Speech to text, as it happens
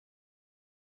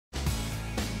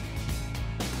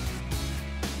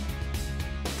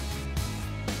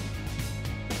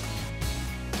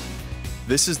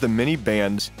This is the mini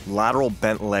band's lateral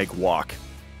bent leg walk.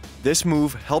 This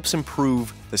move helps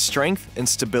improve the strength and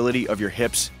stability of your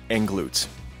hips and glutes.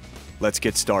 Let's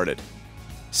get started.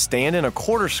 Stand in a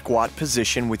quarter squat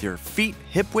position with your feet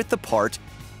hip-width apart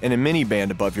and a mini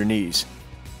band above your knees.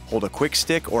 Hold a quick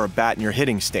stick or a bat in your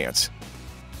hitting stance.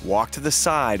 Walk to the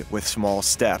side with small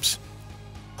steps.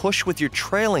 Push with your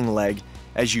trailing leg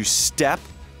as you step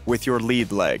with your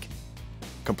lead leg.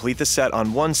 Complete the set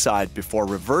on one side before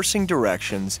reversing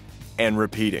directions and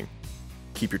repeating.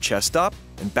 Keep your chest up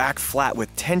and back flat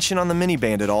with tension on the mini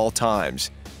band at all times.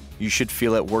 You should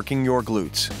feel it working your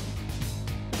glutes.